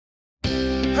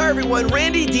Hi everyone,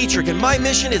 Randy Dietrich, and my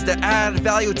mission is to add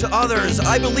value to others.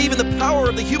 I believe in the power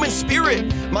of the human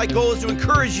spirit. My goal is to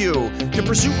encourage you to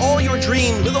pursue all your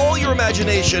dreams with all your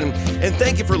imagination. And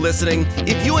thank you for listening.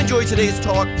 If you enjoyed today's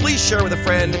talk, please share with a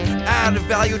friend. Add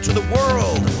value to the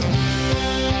world.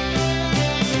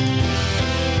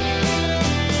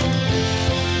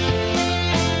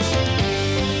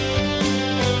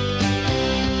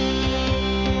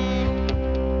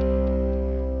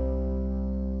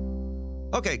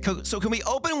 Okay, so can we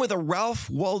open with a Ralph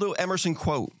Waldo Emerson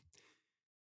quote?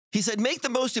 He said, "Make the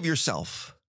most of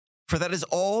yourself, for that is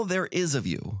all there is of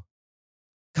you."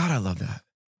 God, I love that.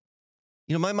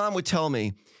 You know, my mom would tell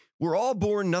me, we're all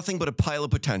born nothing but a pile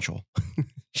of potential.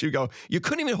 She would go, you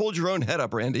couldn't even hold your own head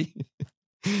up, Randy.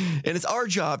 And it's our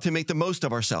job to make the most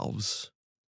of ourselves,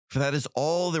 for that is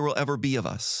all there will ever be of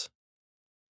us.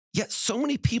 Yet so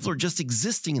many people are just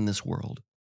existing in this world.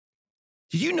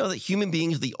 Did you know that human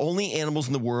beings are the only animals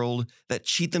in the world that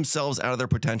cheat themselves out of their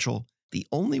potential? The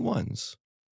only ones.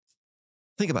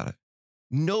 Think about it.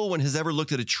 No one has ever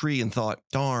looked at a tree and thought,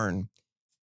 darn,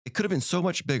 it could have been so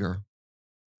much bigger.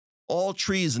 All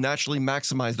trees naturally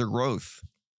maximize their growth.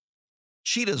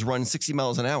 Cheetahs run 60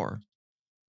 miles an hour.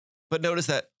 But notice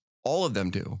that all of them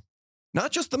do.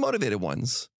 Not just the motivated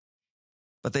ones,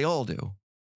 but they all do.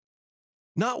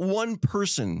 Not one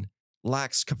person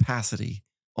lacks capacity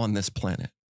on this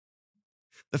planet.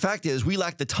 The fact is, we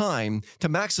lack the time to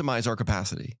maximize our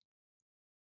capacity.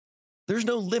 There's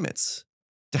no limits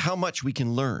to how much we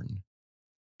can learn,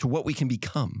 to what we can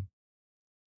become.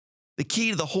 The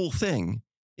key to the whole thing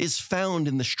is found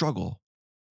in the struggle.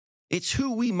 It's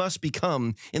who we must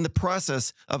become in the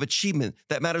process of achievement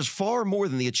that matters far more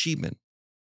than the achievement.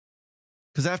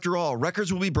 Because after all,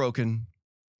 records will be broken,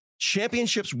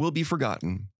 championships will be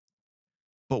forgotten,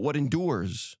 but what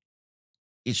endures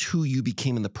is who you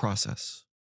became in the process.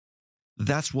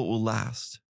 That's what will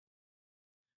last.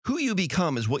 Who you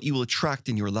become is what you will attract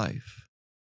in your life.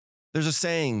 There's a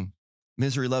saying,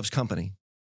 misery loves company.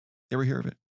 You ever hear of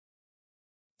it?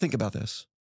 Think about this.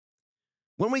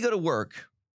 When we go to work,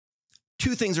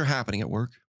 two things are happening at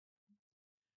work.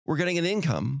 We're getting an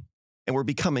income and we're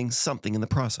becoming something in the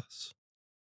process.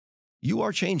 You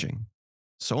are changing.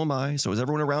 So am I. So is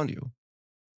everyone around you.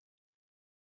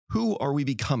 Who are we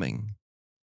becoming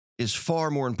is far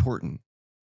more important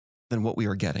than what we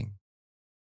are getting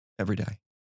every day.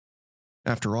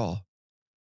 After all,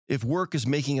 if work is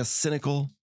making us cynical,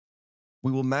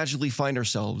 we will magically find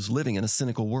ourselves living in a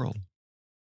cynical world.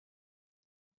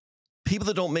 People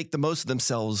that don't make the most of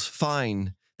themselves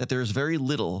find that there is very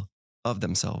little of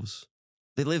themselves.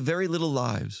 They live very little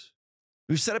lives.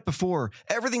 We've said it before,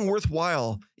 everything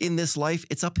worthwhile in this life,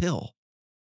 it's uphill.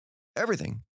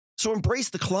 Everything. So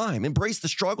embrace the climb, embrace the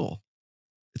struggle.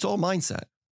 It's all mindset.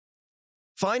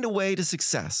 Find a way to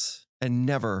success and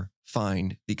never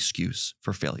find the excuse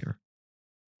for failure.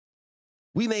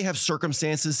 We may have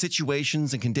circumstances,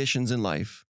 situations, and conditions in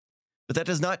life, but that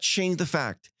does not change the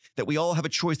fact that we all have a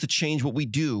choice to change what we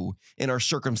do in our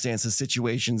circumstances,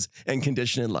 situations, and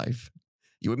condition in life.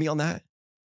 You with me on that?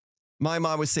 My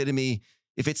mom would say to me,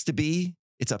 if it's to be,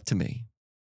 it's up to me.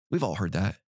 We've all heard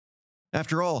that.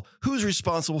 After all, who's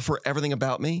responsible for everything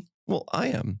about me? Well, I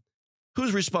am.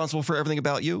 Who's responsible for everything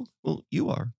about you? Well, you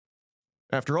are.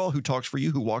 After all, who talks for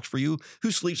you, who walks for you,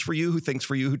 who sleeps for you, who thinks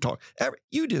for you, who talks?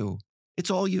 You do. It's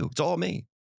all you. It's all me.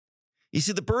 You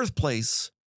see, the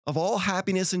birthplace of all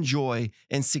happiness and joy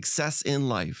and success in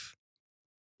life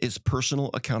is personal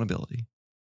accountability.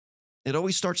 It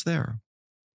always starts there.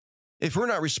 If we're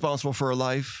not responsible for our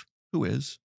life, who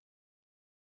is?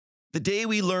 The day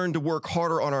we learn to work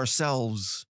harder on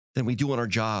ourselves than we do on our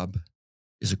job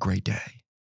is a great day.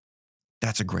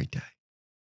 That's a great day.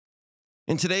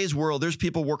 In today's world, there's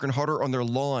people working harder on their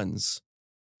lawns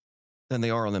than they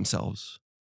are on themselves.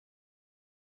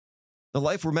 The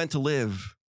life we're meant to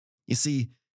live, you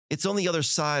see, it's on the other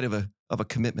side of a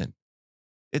commitment.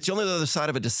 It's on the other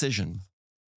side of a decision.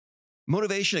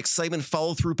 Motivation, excitement,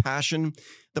 follow through, passion,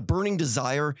 the burning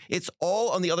desire, it's all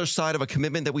on the other side of a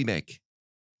commitment that we make.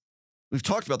 We've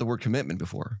talked about the word commitment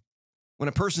before. When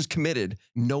a person's committed,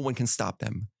 no one can stop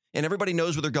them. And everybody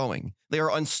knows where they're going. They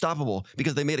are unstoppable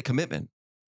because they made a commitment.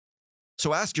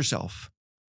 So ask yourself,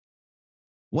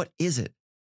 what is it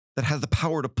that has the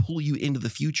power to pull you into the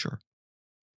future?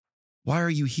 Why are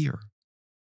you here?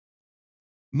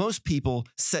 Most people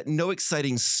set no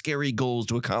exciting, scary goals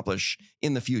to accomplish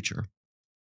in the future.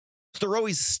 So they're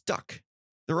always stuck.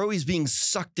 They're always being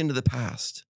sucked into the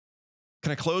past.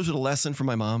 Can I close with a lesson from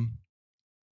my mom?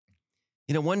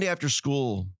 You know, one day after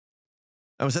school,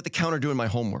 I was at the counter doing my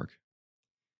homework.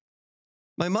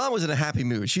 My mom was in a happy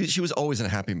mood. She was always in a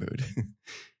happy mood.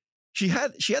 she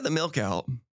had the milk out,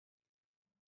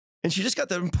 and she just got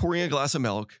done pouring a glass of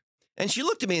milk. And she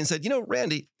looked at me and said,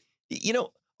 Randy,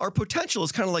 our potential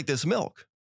is kind of like this milk.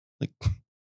 Like,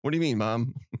 what do you mean,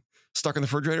 Mom? Stuck in the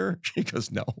refrigerator? She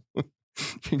goes, no.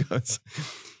 She goes,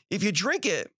 if you drink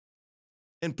it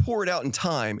and pour it out in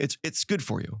time, it's good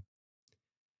for you.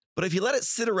 But if you let it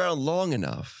sit around long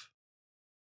enough,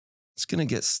 it's going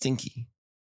to get stinky.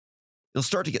 It'll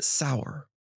start to get sour.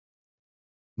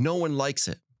 No one likes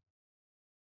it.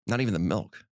 Not even the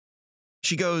milk.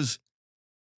 She goes,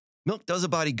 milk does a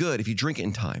body good if you drink it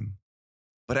in time.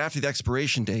 But after the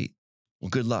expiration date, well,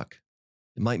 good luck.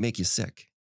 It might make you sick.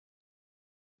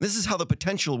 This is how the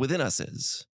potential within us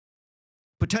is.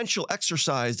 Potential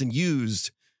exercised and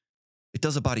used, it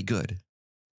does a body good.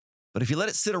 But if you let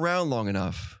it sit around long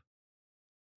enough,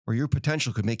 or your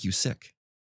potential could make you sick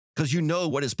because you know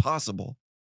what is possible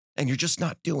and you're just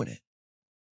not doing it.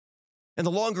 And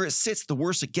the longer it sits, the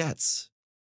worse it gets.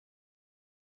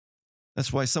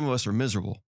 That's why some of us are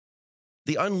miserable.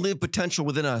 The unlived potential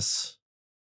within us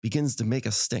begins to make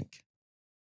us stink.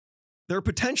 Their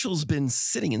potential's been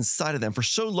sitting inside of them for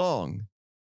so long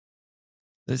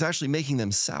that it's actually making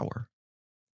them sour.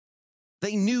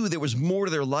 They knew there was more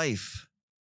to their life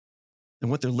than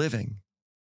what they're living.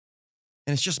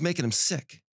 And it's just making them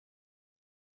sick.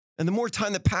 And the more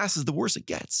time that passes, the worse it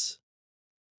gets.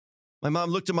 My mom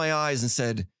looked in my eyes and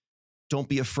said, don't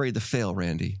be afraid to fail,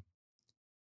 Randy,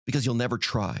 because you'll never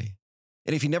try.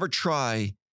 And if you never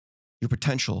try, your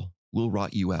potential will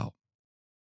rot you out.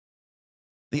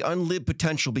 The unlived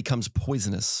potential becomes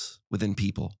poisonous within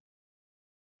people.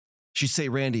 She'd say,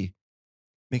 Randy,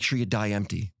 make sure you die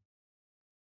empty.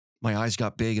 My eyes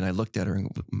got big and I looked at her and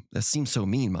that seems so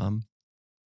mean, Mom.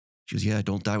 She goes, yeah,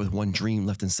 don't die with one dream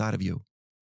left inside of you.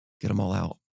 Get them all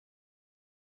out.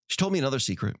 She told me another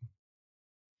secret.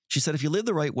 She said, if you live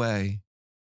the right way,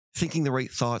 thinking the right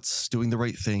thoughts, doing the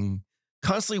right thing,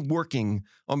 constantly working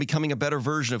on becoming a better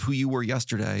version of who you were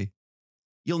yesterday,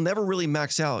 you'll never really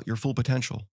max out your full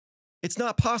potential. It's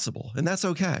not possible, and that's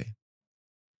okay.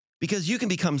 Because you can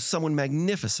become someone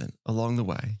magnificent along the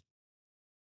way.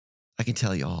 I can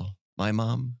tell y'all, my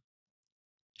mom,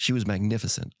 she was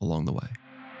magnificent along the way.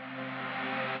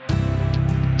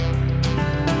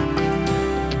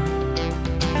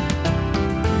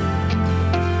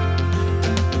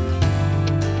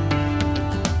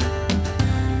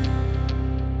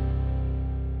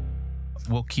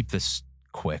 We'll keep this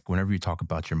quick. Whenever you talk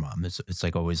about your mom, it's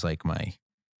like always like I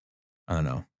don't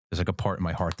know. There's like a part in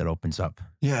my heart that opens up.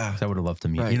 Yeah. I would have loved to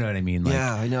meet. Right. You know what I mean? Like,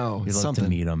 yeah, I know. You'd love to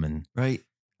meet them, and right.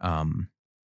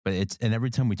 But and every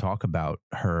time we talk about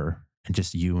her and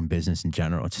just you and business in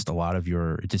general, it's just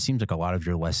it just seems like a lot of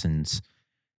your lessons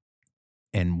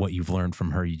and what you've learned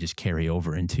from her, you just carry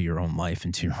over into your own life,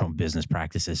 into your own business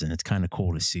practices. And it's kind of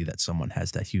cool to see that someone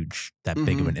has that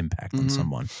big of an impact on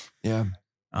someone. Yeah.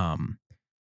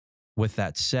 With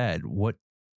that said,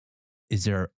 is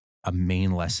there a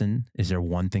main lesson? Is there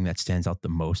one thing that stands out the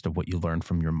most of what you learned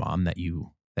from your mom that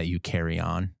you carry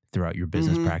on throughout your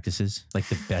business practices? Like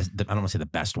the best, I don't want to say the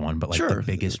best one, but like the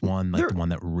biggest one, like the one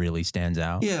that really stands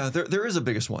out? Yeah, there is a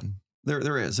biggest one.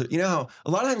 There is. You know how a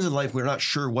lot of times in life, we're not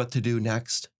sure what to do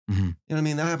next. Mm-hmm. You know what I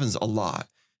mean? That happens a lot,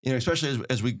 especially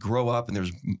as we grow up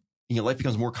and life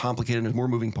becomes more complicated and there's more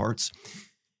moving parts.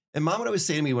 And Mom would always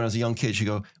say to me when I was a young kid, she'd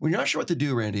go, when you're not sure what to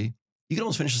do, Randy, you can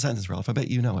almost finish the sentence, Ralph. I bet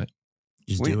you know it.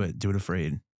 Just do it. Do it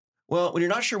afraid. Well, when you're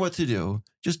not sure what to do,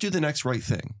 just do the next right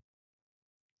thing.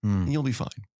 And you'll be fine.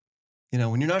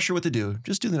 When you're not sure what to do,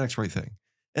 just do the next right thing.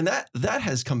 And that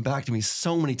has come back to me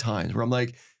so many times where I'm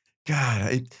like, God,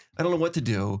 I don't know what to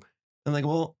do. I'm like,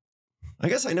 well, I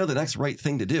guess I know the next right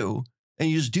thing to do. And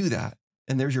you just do that.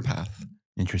 And there's your path.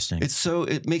 Interesting.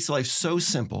 It makes life so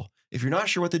simple. If you're not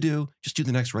sure what to do, just do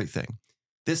the next right thing.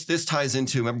 This ties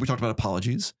into, remember we talked about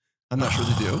apologies. I'm not sure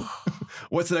what to do.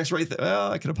 What's the next right thing?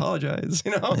 Well, I can apologize,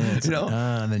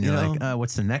 And then you're like,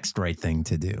 what's the next right thing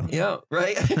to do? Yeah,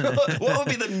 right. What would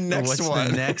be the next what's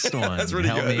one? The next one? That's really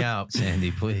Help good. me out, Sandy,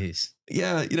 please.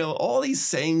 Yeah, all these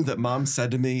sayings that Mom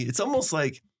said to me, it's almost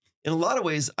like, in a lot of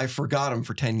ways, I forgot them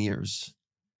for 10 years.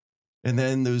 And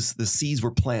then the seeds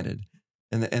were planted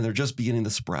and they're just beginning to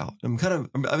sprout. I've been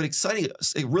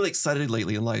really excited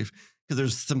lately in life because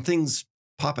there's some things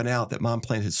popping out that Mom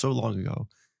planted so long ago.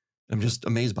 I'm just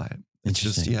amazed by it. It's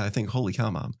just, I think, holy cow,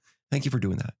 Mom. Thank you for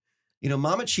doing that.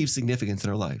 Mom achieved significance in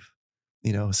her life.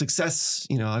 Success,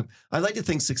 I like to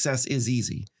think success is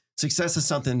easy. Success is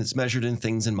something that's measured in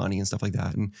things and money and stuff like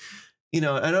that. And, and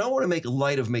I don't want to make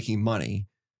light of making money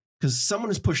because someone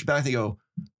has pushed back. They go,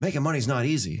 making money is not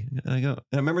easy. And I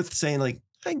remember saying like,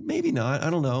 hey, maybe not. I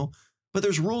don't know. But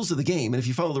there's rules to the game. And if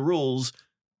you follow the rules,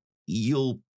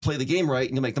 you'll play the game right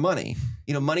and you'll make the money.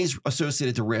 You know, money's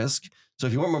associated to risk. So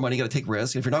if you want more money, you got to take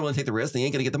risk. If you're not willing to take the risk, then you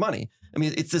ain't going to get the money. I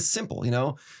mean, it's this simple, you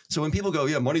know? So when people go,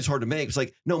 yeah, money's hard to make, it's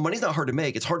like, no, money's not hard to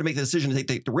make. It's hard to make the decision to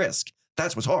take the risk.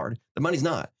 That's what's hard. The money's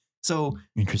not. So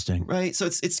Interesting. right. So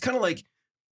it's kind of like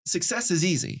success is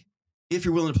easy if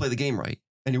you're willing to play the game right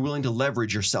and you're willing to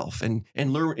leverage yourself and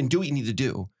learn and do what you need to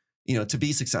do, you know, to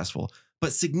be successful.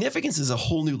 But significance is a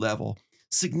whole new level.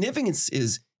 Significance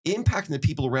is impacting the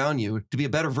people around you to be a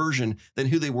better version than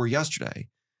who they were yesterday.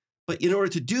 But in order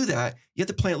to do that, you have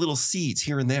to plant little seeds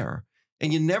here and there,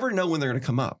 and you never know when they're going to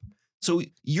come up. So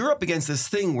you're up against this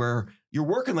thing where you're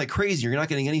working like crazy. You're not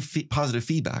getting any positive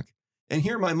feedback. And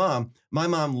here, my mom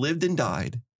lived and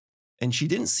died, and she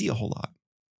didn't see a whole lot.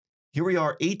 Here we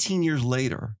are 18 years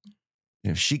later.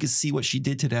 And if she could see what she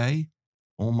did today,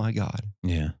 oh my God.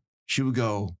 Yeah. She would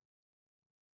go,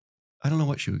 I don't know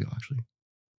what she would go, actually.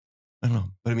 I don't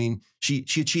know. But I mean, she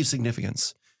achieved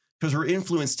significance because her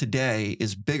influence today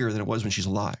is bigger than it was when she's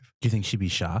alive. Do you think she'd be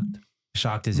shocked?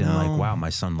 Shocked as in No. like, wow, my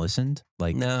son listened?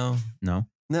 Like, No,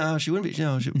 she wouldn't be.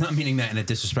 No, not meaning that in a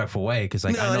disrespectful way. Cause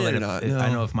like, No, I know no, that no, if, no.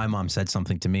 I know if my mom said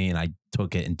something to me and I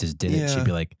took it and just did it, Yeah. she'd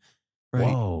be like, right.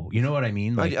 whoa, you know what I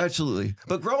mean? Like, Absolutely.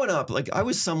 But growing up, like I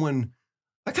was someone,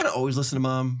 I kind of always listened to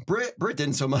mom. Britt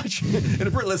didn't so much. And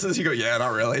if Britt listens, you go, yeah, not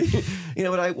really. You know,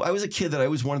 but I was a kid that I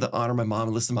always wanted to honor my mom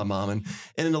and listen to my mom. And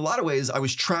in a lot of ways, I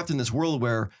was trapped in this world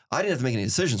where I didn't have to make any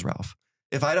decisions, Ralph.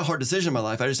 If I had a hard decision in my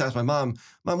life, I just asked my mom,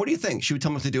 what do you think? She would tell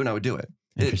me what to do and I would do it.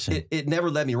 Interesting. It never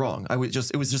led me wrong. It was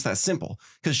just that simple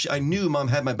because I knew mom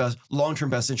had my long-term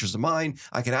best interest in mind.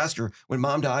 I could ask her when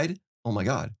mom died. Oh my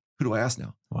God, who do I ask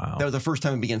now? wow. That was the first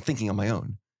time I began thinking on my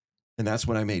own. And that's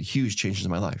when I made huge changes in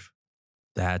my life.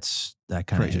 That kind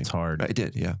of Crazy. hits hard. I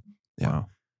did. Yeah. Wow.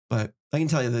 But I can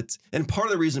tell you that, and part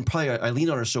of the reason probably I leaned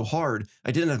on her so hard,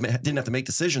 I didn't have to make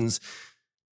decisions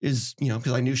is, you know,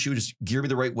 because I knew she would just gear me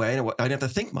the right way and I didn't have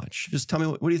to think much. Just tell me,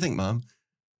 what do you think, mom?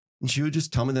 And she would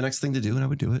just tell me the next thing to do and I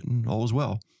would do it and all was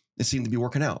well. It seemed to be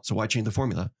working out. So why change the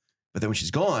formula? But then when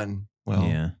she's gone, well,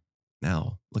 Yeah.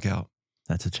 now look out.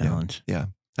 That's a challenge. Yeah.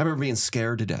 I remember being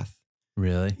scared to death.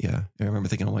 Really? Yeah. I remember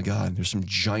thinking, oh my God, there's some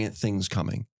giant things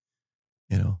coming,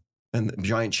 you know, and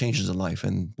giant changes in life.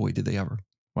 And boy, did they ever.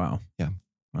 Wow. Yeah.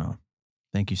 Wow.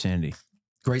 Thank you, Sandy.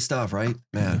 Great stuff, right?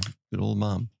 Man, good old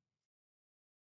mom.